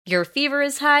Your fever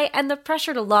is high, and the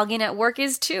pressure to log in at work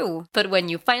is too. But when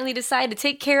you finally decide to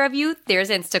take care of you, there's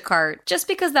Instacart. Just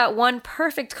because that one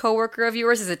perfect coworker of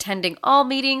yours is attending all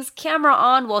meetings, camera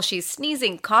on while she's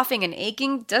sneezing, coughing, and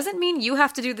aching, doesn't mean you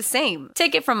have to do the same.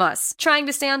 Take it from us. Trying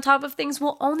to stay on top of things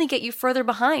will only get you further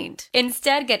behind.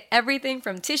 Instead, get everything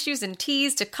from tissues and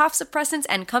teas to cough suppressants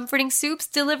and comforting soups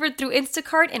delivered through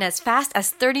Instacart in as fast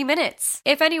as 30 minutes.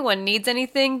 If anyone needs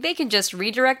anything, they can just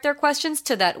redirect their questions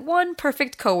to that one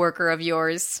perfect coworker of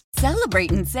yours.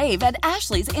 Celebrate and save at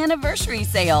Ashley's Anniversary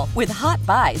Sale. With Hot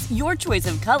Buys, your choice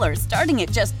of colors starting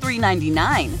at just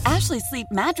 $3.99. Ashley Sleep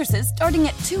mattresses starting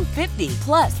at $2.50.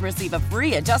 Plus, receive a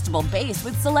free adjustable base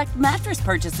with select mattress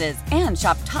purchases. And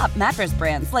shop top mattress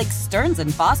brands like Stearns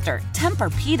 & Foster,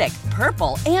 Tempur-Pedic,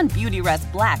 Purple, and Beautyrest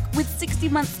Black with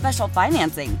 60-month special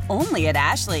financing. Only at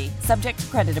Ashley. Subject to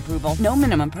credit approval. No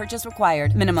minimum purchase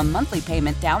required. Minimum monthly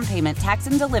payment, down payment, tax,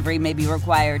 and delivery may be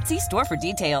required. See store for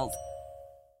details.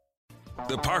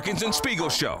 The Parkins and Spiegel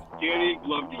Show. Danny,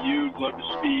 love to you, love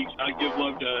to speak. I give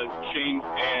love to Shane,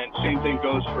 and same thing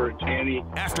goes for Danny.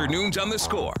 Afternoons on the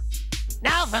Score.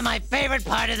 Now for my favorite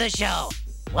part of the show.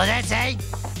 What's that say?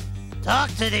 Talk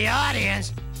to the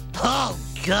audience. Oh,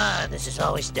 God, this is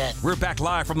always death. We're back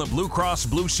live from the Blue Cross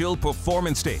Blue Shield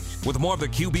Performance Stage with more of the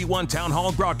QB1 Town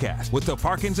Hall broadcast with the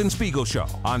Parkins and Spiegel Show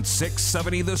on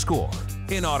 670 The Score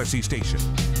in Odyssey Station.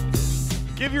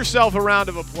 Give yourself a round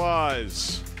of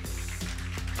applause.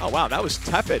 Oh, wow, that was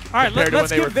tepid. All right,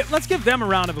 let's give them a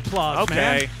round of applause, okay.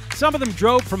 Man. Some of them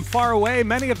drove from far away.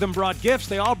 Many of them brought gifts.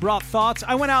 They all brought thoughts.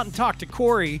 I went out and talked to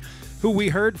Corey, who we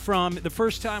heard from the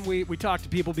first time we talked to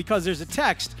people, because there's a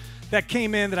text that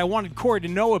came in that I wanted Corey to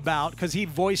know about because he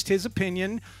voiced his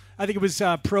opinion. I think it was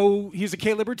he's a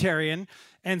K-Libertarian,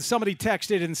 and somebody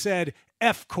texted and said,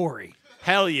 F Corey.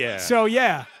 Hell yeah. So,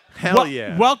 yeah. Hell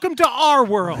yeah. Welcome to our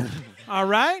world. All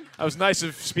right? That was nice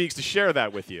of Speaks to share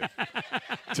that with you,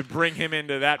 to bring him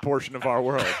into that portion of our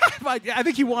world. I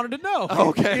think he wanted to know.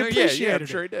 Okay. Yeah, I'm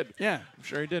sure he did. Yeah. I'm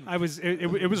sure he did.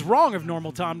 It was wrong of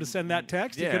normal Tom to send that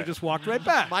text. Yeah. He could have just walked right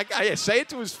back. My God, yeah, say it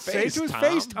to his face, Say it to his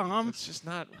face, Tom. It's just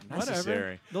not necessary.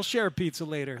 Whatever. They'll share a pizza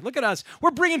later. Look at us.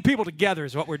 We're bringing people together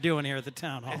is what we're doing here at the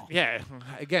town hall. Yeah.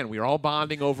 Again, we're all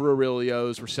bonding over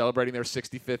Aurelio's. We're celebrating their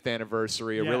 65th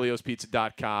anniversary. Yeah.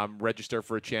 AureliosPizza.com. Register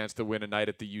for a chance to win a night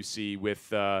at the UC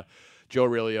with Joe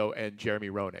Aurelio and Jeremy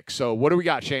Roenick. So what do we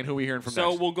got, Shane? Who are we hearing from next?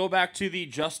 So we'll go back to the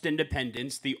Just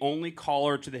Independents, the only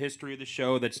caller to the history of the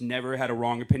show that's never had a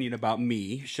wrong opinion about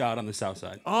me, shot on the South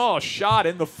Side. Oh, shot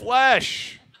in the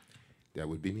flesh. That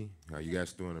would be me. How you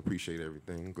guys doing? Appreciate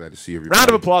everything. Glad to see everybody. Round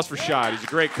of applause for Shad. He's a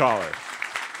great caller.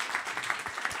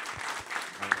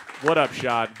 What up,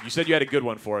 Shad? You said you had a good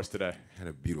one for us today. I had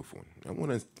a beautiful one. I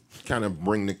want to kind of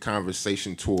bring the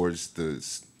conversation towards the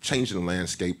changing the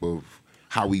landscape of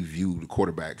how we view the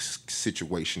quarterback's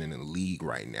situation in the league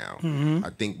right now. Mm-hmm. I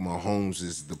think Mahomes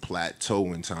is the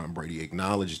plateau, and Tom Brady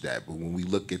acknowledged that. But when we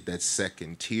look at that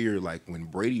second tier, like when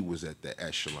Brady was at the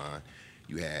echelon,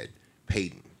 you had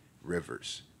Peyton,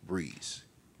 Rivers, Breeze,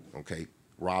 okay,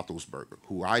 Roethlisberger,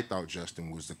 who I thought,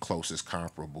 Justin, was the closest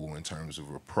comparable in terms of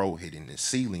a pro hitting the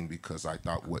ceiling, because I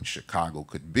thought what Chicago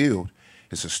could build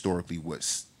is historically what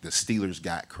the Steelers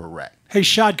got correct. Hey,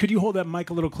 Shad, could you hold that mic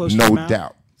a little closer to your mouth? No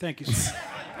doubt. Thank you.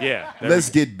 Yeah. Let's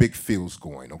get big feels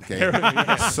going, okay?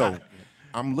 So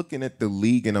I'm looking at the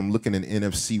league and I'm looking at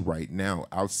NFC right now.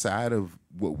 Outside of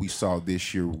what we saw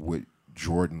this year with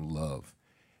Jordan Love,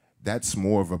 that's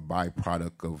more of a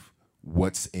byproduct of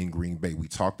what's in Green Bay. We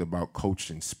talked about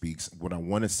coaching speaks. What I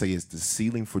want to say is the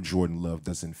ceiling for Jordan Love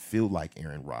doesn't feel like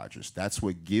Aaron Rodgers. That's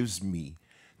what gives me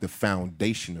the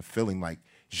foundation of feeling like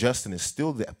Justin is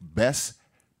still the best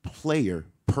player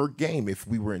per game if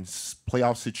we were in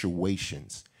playoff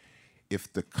situations,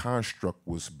 if the construct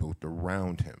was built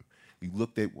around him. We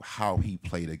looked at how he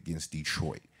played against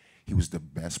Detroit. He was the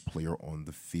best player on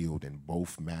the field in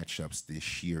both matchups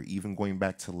this year, even going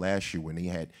back to last year when they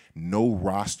had no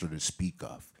roster to speak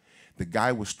of. The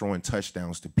guy was throwing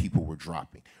touchdowns to people were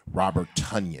dropping. Robert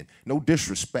Tonyan, no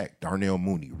disrespect, Darnell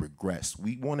Mooney regressed.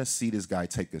 We want to see this guy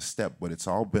take a step, but it's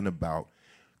all been about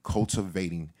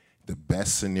cultivating the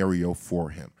best scenario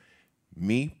for him.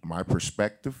 Me, my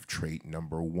perspective, trait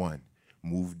number one,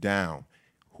 move down.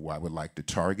 Who I would like to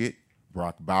target,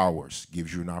 Brock Bowers.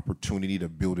 Gives you an opportunity to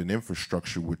build an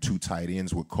infrastructure with two tight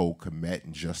ends with Cole Kmet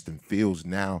and Justin Fields.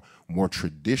 Now, more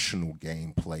traditional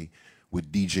gameplay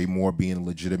with DJ Moore being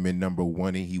legitimate number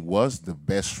one, and he was the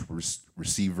best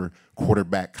receiver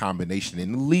quarterback combination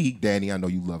in the league. Danny, I know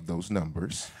you love those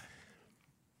numbers.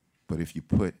 But if you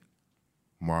put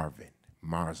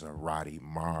Maserati,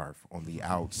 Marv on the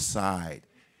outside,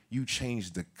 you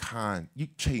change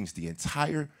the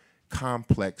entire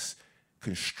complex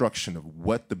construction of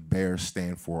what the Bears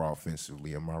stand for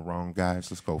offensively. Am I wrong, guys?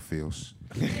 Let's go, Fields.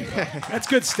 That's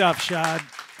good stuff, Shad.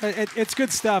 It's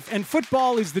good stuff. And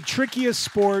football is the trickiest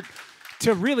sport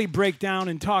to really break down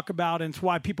and talk about, and it's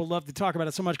why people love to talk about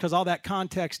it so much, because all that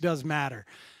context does matter.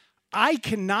 I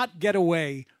cannot get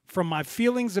away from my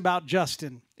feelings about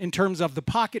Justin in terms of the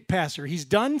pocket passer. He's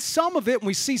done some of it, and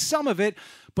we see some of it,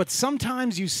 but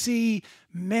sometimes you see,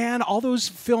 man, all those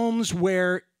films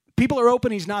where people are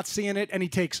open, he's not seeing it, and he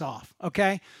takes off,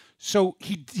 okay? So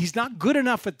he's not good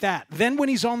enough at that. Then when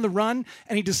he's on the run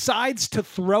and he decides to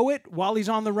throw it while he's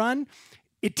on the run,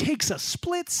 it takes a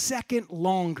split second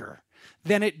longer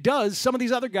than it does some of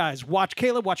these other guys. Watch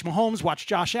Caleb, watch Mahomes, watch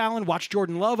Josh Allen, watch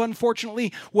Jordan Love,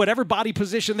 unfortunately. Whatever body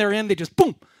position they're in, they just,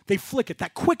 boom, they flick it,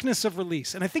 that quickness of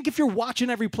release. And I think if you're watching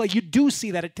every play, you do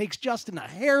see that it takes Justin a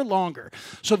hair longer.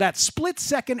 So that split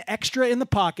second extra in the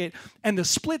pocket and the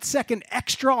split second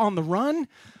extra on the run,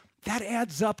 that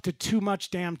adds up to too much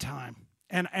damn time.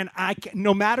 And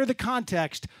no matter the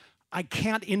context, I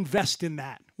can't invest in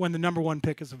that when the number one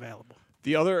pick is available.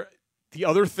 The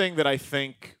other thing that I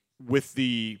think with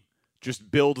the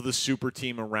just build the super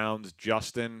team around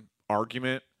Justin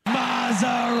argument.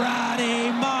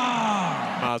 Maserati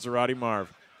Marv.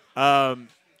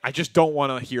 I just don't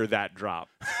want to hear that drop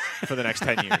for the next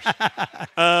 10 years.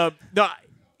 No,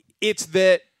 it's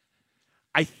that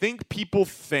I think people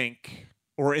think,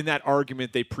 or in that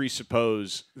argument, they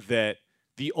presuppose that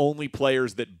the only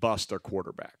players that bust are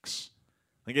quarterbacks.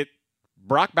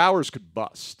 Brock Bowers could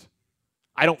bust.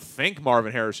 I don't think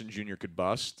Marvin Harrison Jr. could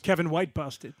bust. Kevin White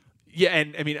busted. Yeah,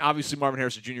 and I mean, obviously Marvin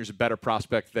Harrison Jr. is a better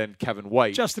prospect than Kevin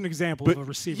White. Just an example of a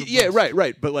receiver. Yeah, bust.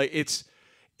 right. But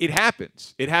it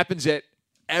happens. It happens at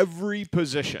every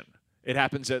position. It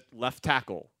happens at left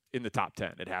tackle in the top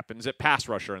 10. It happens at pass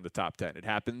rusher in the top 10. It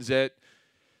happens at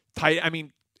tight. I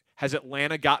mean, has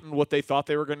Atlanta gotten what they thought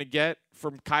they were going to get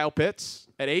from Kyle Pitts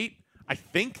at 8? I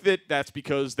think that's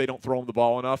because they don't throw him the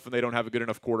ball enough and they don't have a good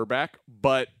enough quarterback.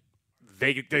 But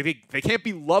they can't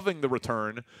be loving the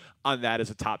return on that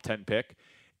as a top 10 pick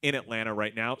in Atlanta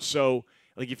right now. So,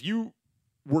 if you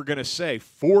were going to say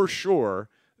for sure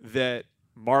that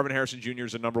Marvin Harrison Jr.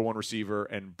 is a number one receiver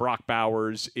and Brock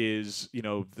Bowers is,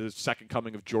 the second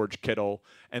coming of George Kittle,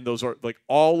 and those are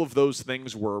all of those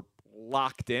things were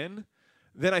locked in,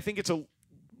 then I think it's a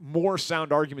more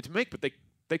sound argument to make, but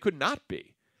they could not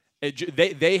be.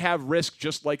 They have risk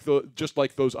just like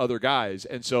those other guys.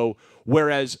 And so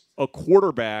whereas a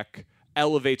quarterback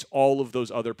elevates all of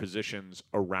those other positions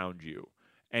around you,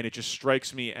 and it just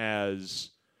strikes me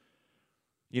as,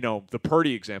 the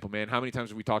Purdy example, man. How many times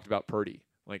have we talked about Purdy?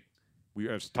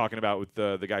 I was talking about with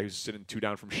the guy who's sitting 2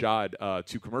 down from Shad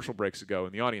 2 commercial breaks ago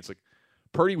in the audience.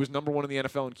 Purdy was number 1 in the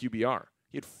NFL in QBR.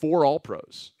 He had 4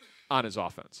 All-Pros on his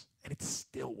offense, and it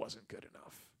still wasn't good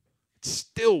enough.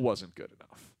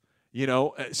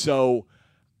 So,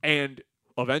 and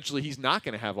eventually he's not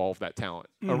going to have all of that talent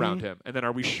around him. And then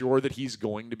are we sure that he's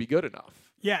going to be good enough?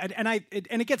 Yeah, and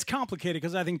it gets complicated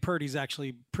because I think Purdy's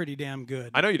actually pretty damn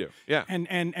good. I know you do, yeah.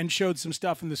 And showed some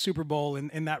stuff in the Super Bowl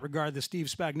in that regard that Steve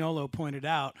Spagnuolo pointed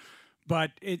out.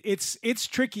 But it's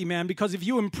tricky, man, because if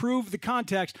you improve the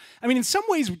context, I mean, in some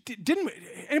ways, didn't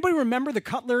anybody remember the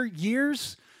Cutler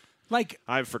years?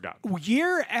 I've forgotten.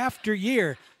 Year after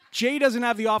year, Jay doesn't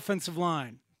have the offensive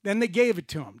line. Then they gave it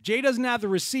to him. Jay doesn't have the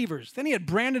receivers. Then he had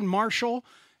Brandon Marshall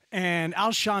and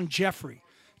Alshon Jeffrey.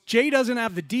 Jay doesn't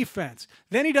have the defense.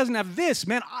 Then he doesn't have this.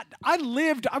 Man, I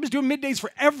was doing middays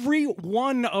for every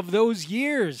one of those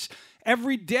years,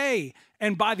 every day.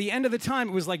 And by the end of the time,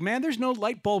 it was man, there's no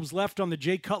light bulbs left on the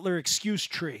Jay Cutler excuse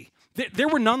tree. There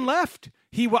were none left.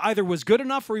 He either was good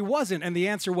enough or he wasn't, and the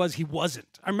answer was he wasn't.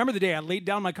 I remember the day I laid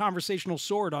down my conversational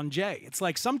sword on Jay. It's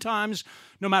sometimes,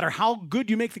 no matter how good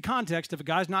you make the context, if a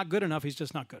guy's not good enough, he's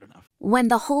just not good enough. When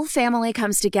the whole family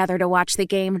comes together to watch the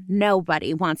game,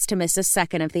 nobody wants to miss a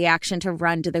second of the action to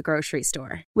run to the grocery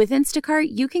store. With Instacart,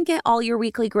 you can get all your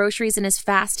weekly groceries in as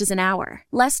fast as an hour.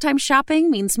 Less time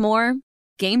shopping means more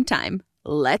game time.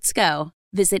 Let's go.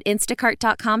 Visit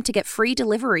instacart.com to get free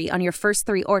delivery on your first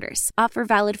 3 orders. Offer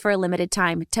valid for a limited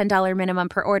time. $10 minimum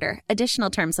per order. Additional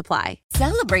terms apply.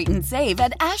 Celebrate and save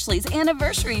at Ashley's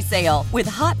Anniversary Sale. With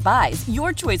Hot Buys,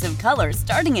 your choice of colors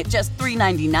starting at just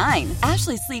 $3.99.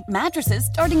 Ashley Sleep mattresses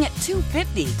starting at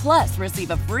 $2.50. Plus,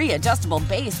 receive a free adjustable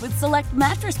base with select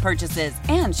mattress purchases.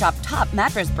 And shop top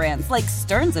mattress brands like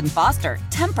Stearns & Foster,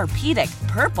 Tempur-Pedic,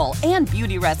 Purple, and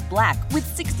Beautyrest Black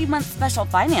with 60-month special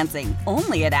financing.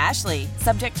 Only at Ashley.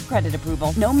 Subject to credit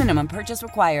approval. No minimum purchase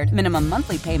required. Minimum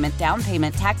monthly payment, down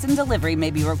payment, tax, and delivery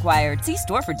may be required. See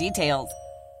store for details.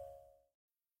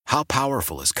 How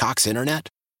powerful is Cox Internet?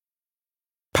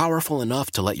 Powerful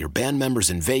enough to let your band members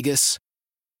in Vegas,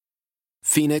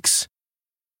 Phoenix,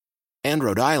 and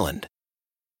Rhode Island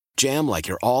jam like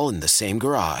you're all in the same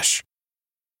garage.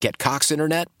 Get Cox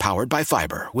Internet powered by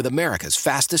fiber with America's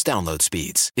fastest download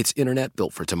speeds. It's internet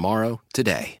built for tomorrow,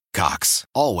 today. Cox,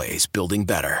 always building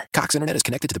better. Cox Internet is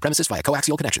connected to the premises via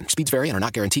coaxial connection. Speeds vary and are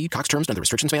not guaranteed. Cox terms and other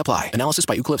restrictions may apply. Analysis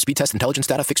by Ookla of Speed Test Intelligence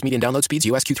Data. Fixed median download speeds.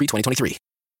 US Q3 2023.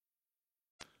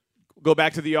 Go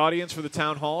back to the audience for the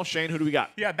town hall. Shane, who do we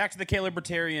got? Yeah, back to the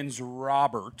K-Libertarians.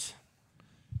 Robert.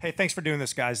 Hey, thanks for doing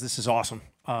this, guys. This is awesome.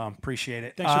 Appreciate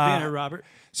it. Thanks for being here, Robert.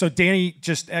 So Danny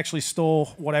just actually stole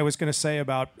what I was going to say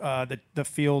about the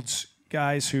Fields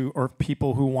guys or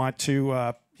people who want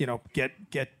to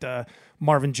get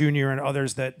Marvin Jr. and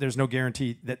others that there's no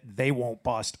guarantee that they won't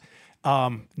bust.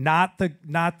 Not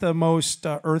the most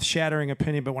earth-shattering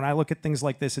opinion, but when I look at things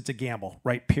like this, it's a gamble,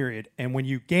 right? Period. And when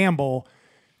you gamble,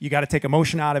 you got to take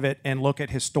emotion out of it and look at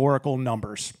historical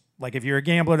numbers. Like if you're a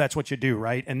gambler, that's what you do,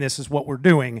 right? And this is what we're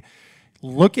doing.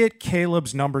 Look at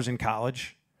Caleb's numbers in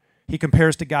college. He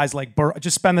compares to guys like Burrow.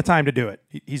 Just spend the time to do it.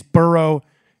 He's Burrow.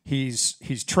 He's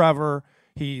Trevor.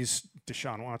 He's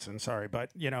Deshaun Watson. Sorry,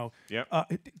 but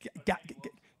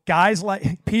guys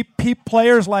like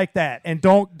players like that. And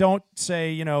don't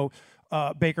say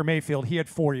Baker Mayfield. He had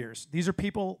 4 years. These are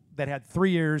people that had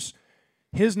 3 years.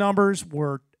 His numbers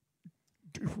were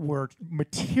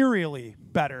materially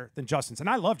better than Justin's. And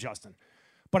I love Justin.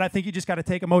 But I think you just got to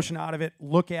take emotion out of it,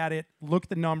 look at it, look at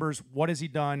the numbers. What has he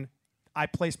done? I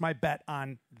place my bet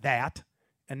on that,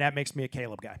 and that makes me a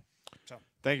Caleb guy. So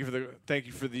thank you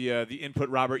for the input,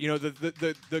 Robert.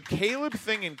 The Caleb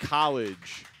thing in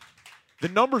college, the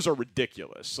numbers are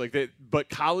ridiculous. But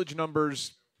college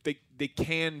numbers they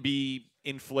can be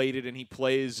inflated, and he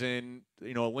plays in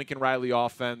a Lincoln Riley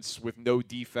offense with no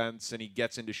defense, and he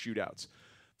gets into shootouts.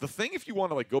 The thing, if you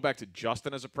want to go back to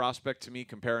Justin as a prospect, to me,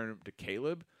 comparing him to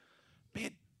Caleb,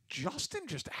 man, Justin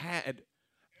just had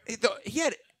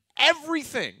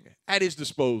everything at his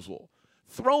disposal.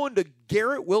 Throwing to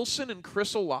Garrett Wilson and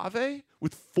Chris Olave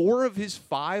with 4 of his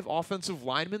 5 offensive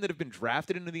linemen that have been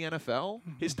drafted into the NFL,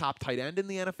 his top tight end in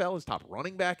the NFL, his top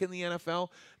running back in the NFL.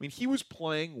 I mean, he was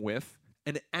playing with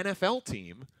an NFL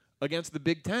team against the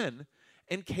Big Ten,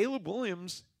 and Caleb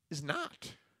Williams is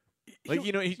not. What do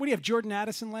you have, Jordan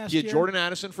Addison last year? Yeah, Jordan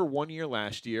Addison for 1 year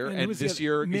last year, and this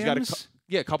year Mims?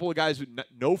 he's got a couple of guys with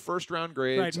no first-round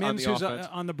grades Mims, on the who's offense.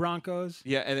 On the Broncos.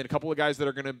 Yeah, and then a couple of guys that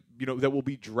are going to, that will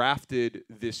be drafted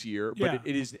this year. But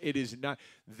it is not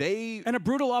they and a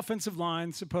brutal offensive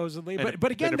line supposedly.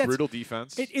 But again, a brutal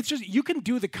defense. It's just you can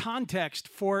do the context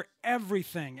for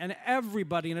everything and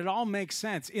everybody, and it all makes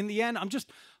sense. In the end,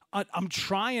 I'm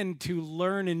trying to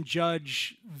learn and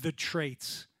judge the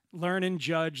traits. Learn and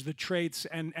judge the traits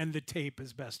and the tape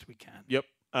as best we can. Yep.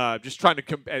 Just trying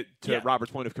to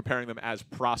Robert's point of comparing them as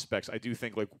prospects. I do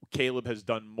think Caleb has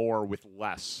done more with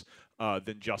less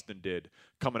than Justin did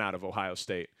coming out of Ohio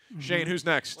State. Mm-hmm. Shane, who's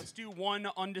next? Let's do one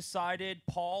undecided.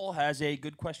 Paul has a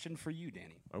good question for you,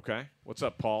 Danny. Okay. What's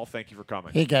up, Paul? Thank you for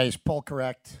coming. Hey, guys. Paul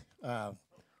Correct.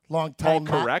 Long time.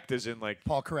 Paul Correct is in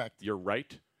Paul Correct. You're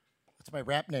right. That's my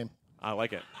rap name. I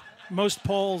like it. Most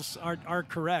polls are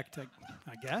correct,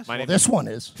 I guess. This one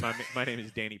is. My name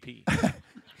is Danny P.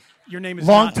 Your name is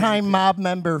long-time mob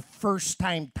member,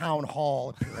 first-time town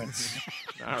hall appearance.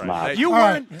 All right. You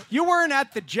weren't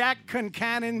at the Jack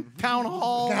Concannon town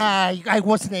hall. Nah, I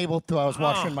wasn't able to. I was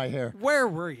washing my hair. Where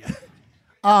were you? This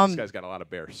guy's got a lot of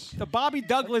bears. The Bobby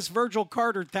Douglas, Virgil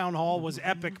Carter town hall was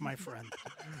epic, my friend.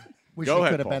 Wish you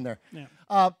could have been there.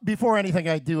 Yeah. Before anything,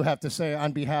 I do have to say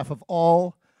on behalf of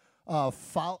all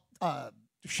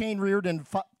Shane Reardon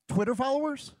Twitter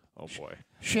followers. Oh boy,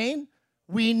 Shane,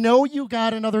 we know you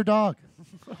got another dog.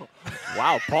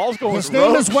 Wow, Paul's going. His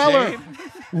name is Weller.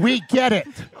 We get it.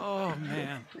 Oh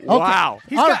man. Okay. Wow.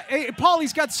 Paul,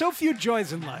 he's got so few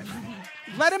joys in life.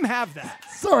 Let him have that.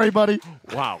 Sorry, buddy.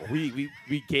 Wow, we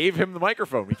gave him the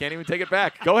microphone. We can't even take it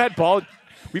back. Go ahead, Paul.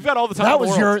 We've got all the time.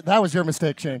 That was your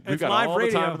mistake, Shane. We've got all the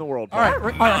time in the world. All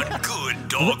right. Good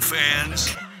dog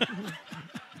fans.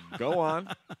 Go on.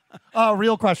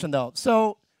 Real question, though.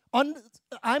 So I'm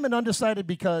an undecided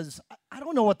because I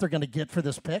don't know what they're going to get for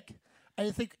this pick.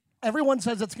 I think everyone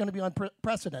says it's going to be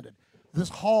unprecedented. This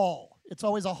haul, it's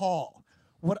always a haul.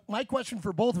 My question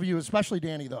for both of you, especially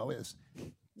Danny, though, is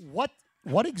what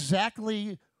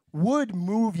exactly would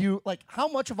move you? Like, how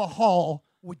much of a haul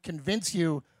would convince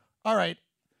you, all right,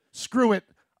 screw it,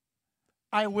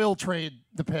 I will trade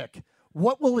the pick?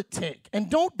 What will it take? And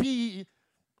don't be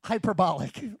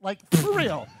hyperbolic. Like, for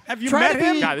real. Have you met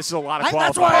him? God, this is a lot of qualifiers.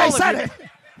 That's why I said it.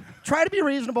 Try to be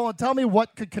reasonable and tell me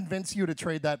what could convince you to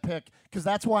trade that pick, because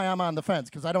that's why I'm on the fence,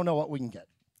 because I don't know what we can get.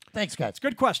 Thanks, guys.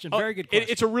 Good question. Very good question.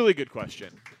 It's a really good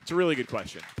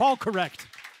question. Paul correct.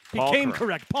 He came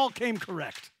correct. Paul came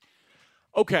correct.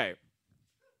 Okay.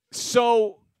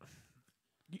 So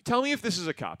tell me if this is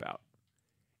a cop-out.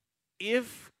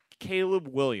 If Caleb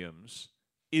Williams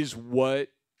is what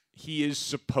he is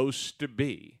supposed to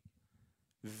be,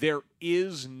 there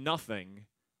is nothing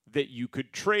that you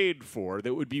could trade for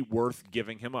that would be worth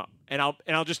giving him up. And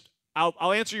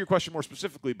I'll answer your question more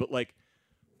specifically, but like,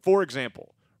 for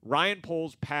example, Ryan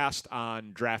Poles passed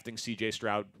on drafting CJ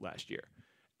Stroud last year,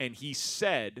 and he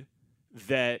said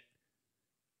that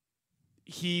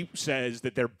he says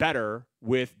that they're better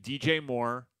with DJ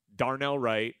Moore, Darnell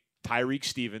Wright, Tyreek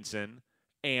Stevenson,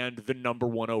 and the number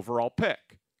 1 overall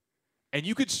pick. And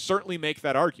you could certainly make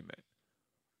that argument.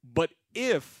 But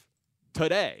if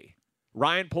today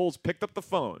Ryan Poles picked up the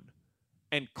phone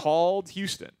and called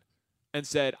Houston and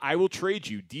said, I will trade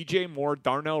you DJ Moore,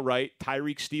 Darnell Wright,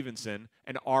 Tyreek Stevenson,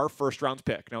 and our first-round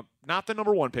pick. Now, not the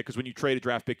number 1 pick, because when you trade a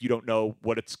draft pick, you don't know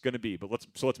what it's going to be. But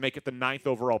let's make it the 9th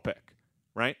overall pick,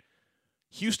 right?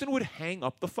 Houston would hang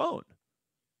up the phone.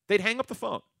 They'd hang up the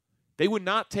phone. They would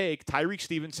not take Tyreek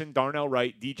Stevenson, Darnell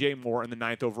Wright, DJ Moore, and the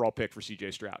 9th overall pick for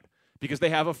CJ Stroud, because they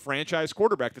have a franchise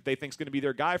quarterback that they think is going to be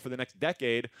their guy for the next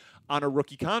decade on a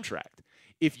rookie contract.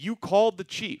 If you called the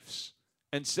Chiefs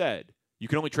and said, you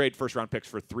can only trade first-round picks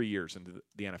for 3 years into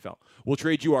the NFL, we'll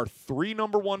trade you our 3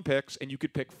 number 1 picks, and you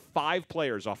could pick 5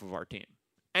 players off of our team,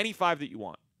 any 5 that you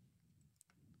want,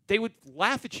 they would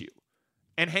laugh at you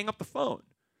and hang up the phone.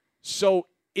 So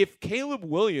if Caleb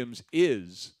Williams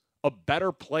is a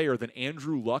better player than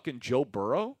Andrew Luck and Joe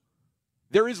Burrow,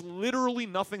 there is literally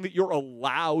nothing that you're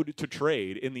allowed to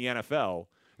trade in the NFL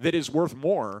that is worth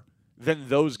more than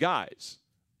those guys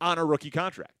on a rookie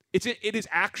contract. It is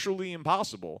actually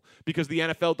impossible, because the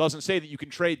NFL doesn't say that you can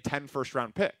trade 10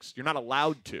 first-round picks. You're not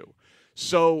allowed to.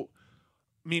 So,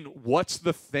 I mean, what's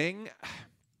the thing?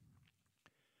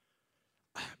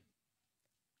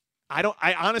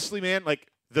 I honestly, man, like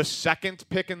the 2nd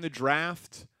pick in the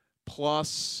draft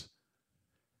plus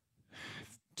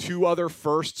 2 other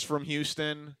firsts from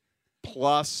Houston,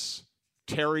 plus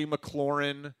Terry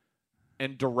McLaurin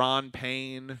and Daron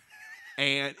Payne,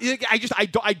 and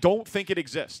I don't think it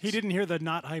exists. He didn't hear the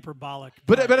not hyperbolic.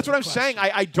 But that's what I'm saying.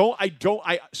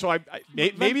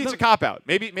 Maybe it's a cop out.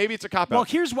 Maybe it's a cop out. Well,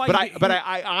 here's why.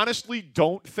 I honestly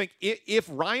don't think if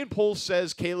Ryan Poles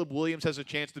says Caleb Williams has a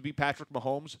chance to beat Patrick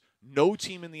Mahomes, no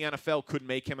team in the NFL could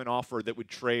make him an offer that would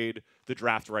trade the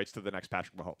draft rights to the next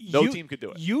Patrick Mahomes. No team could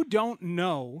do it. You don't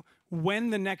know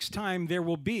when the next time there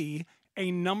will be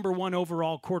a number 1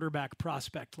 overall quarterback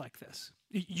prospect like this.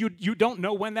 You don't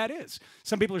know when that is.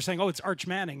 Some people are saying, oh, it's Arch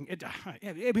Manning.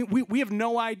 I mean, we have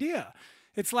no idea.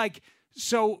 It's like,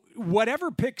 so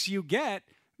whatever picks you get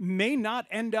may not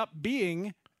end up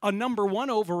being a number 1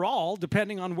 overall,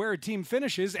 depending on where a team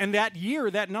finishes. And that year,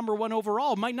 that number 1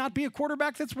 overall might not be a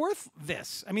quarterback that's worth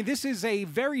this. I mean, this is a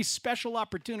very special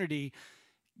opportunity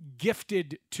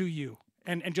gifted to you.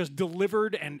 And just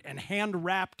delivered and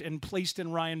hand-wrapped and placed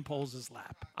in Ryan Poles'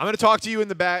 lap. I'm going to talk to you in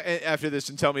the back after this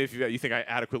and tell me if you think I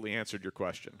adequately answered your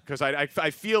question, because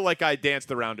I feel like I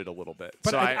danced around it a little bit.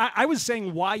 But so I was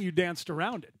saying why you danced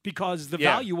around it, because the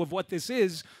value of what this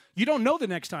is, you don't know the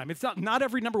next time. It's not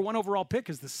every number 1 overall pick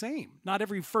is the same. Not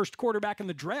every first quarterback in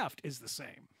the draft is the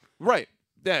same. Right.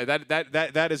 Yeah,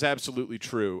 that is absolutely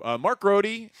true. Mark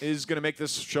Grody is going to make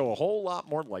this show a whole lot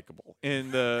more likable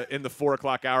in the 4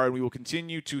 o'clock hour, and we will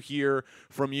continue to hear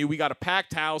from you. We got a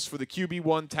packed house for the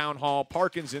QB1 Town Hall.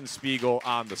 Parkins and Spiegel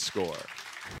on the score.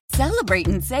 Celebrate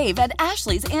and save at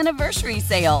Ashley's Anniversary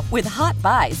Sale. With Hot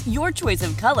Buys, your choice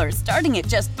of colors starting at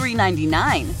just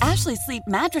 $3.99. Ashley Sleep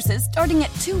mattresses starting at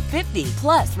 $2.50.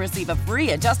 Plus, receive a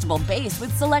free adjustable base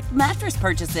with select mattress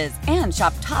purchases. And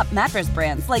shop top mattress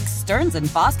brands like Stearns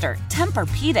 & Foster,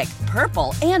 Tempur-Pedic,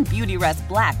 Purple, and Beautyrest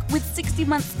Black with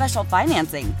 60-month special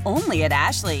financing. Only at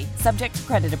Ashley. Subject to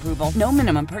credit approval. No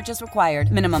minimum purchase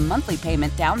required. Minimum monthly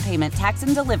payment, down payment, tax,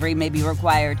 and delivery may be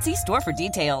required. See store for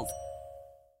details.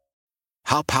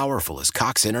 How powerful is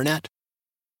Cox Internet?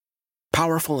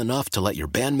 Powerful enough to let your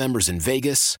band members in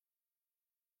Vegas,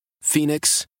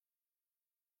 Phoenix,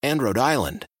 and Rhode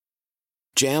Island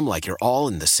jam like you're all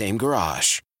in the same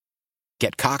garage.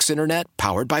 Get Cox Internet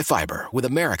powered by fiber with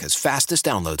America's fastest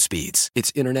download speeds.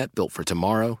 It's internet built for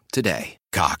tomorrow, today.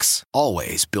 Cox,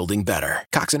 always building better.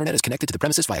 Cox Internet is connected to the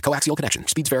premises via coaxial connection.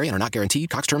 Speeds vary and are not guaranteed.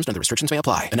 Cox terms and other restrictions may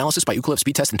apply. Analysis by Ookla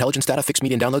Speed Test Intelligence Data. Fixed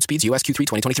median download speeds. US Q3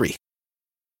 2023.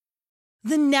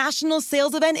 The national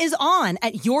sales event is on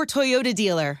at your Toyota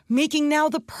dealer, making now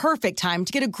the perfect time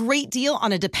to get a great deal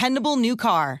on a dependable new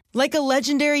car. Like a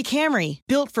legendary Camry,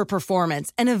 built for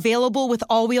performance and available with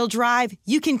all-wheel drive,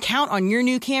 you can count on your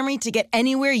new Camry to get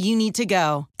anywhere you need to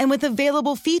go. And with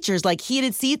available features like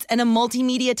heated seats and a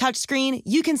multimedia touchscreen,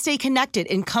 you can stay connected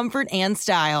in comfort and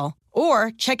style.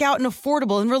 Or check out an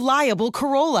affordable and reliable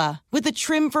Corolla with a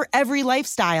trim for every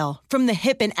lifestyle. From the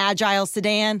hip and agile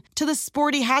sedan to the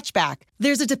sporty hatchback,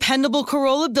 there's a dependable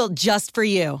Corolla built just for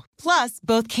you. Plus,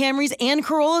 both Camrys and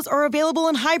Corollas are available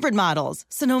in hybrid models,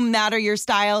 so no matter your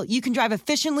style, you can drive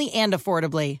efficiently and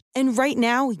affordably. And right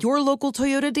now, your local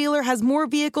Toyota dealer has more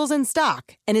vehicles in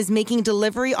stock and is making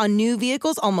delivery on new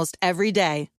vehicles almost every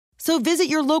day. So visit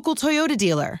your local Toyota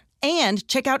dealer. And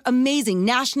check out amazing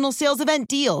national sales event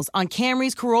deals on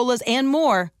Camrys, Corollas, and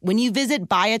more when you visit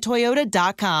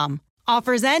buyatoyota.com.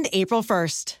 Offers end April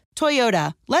 1st.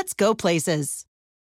 Toyota, let's go places.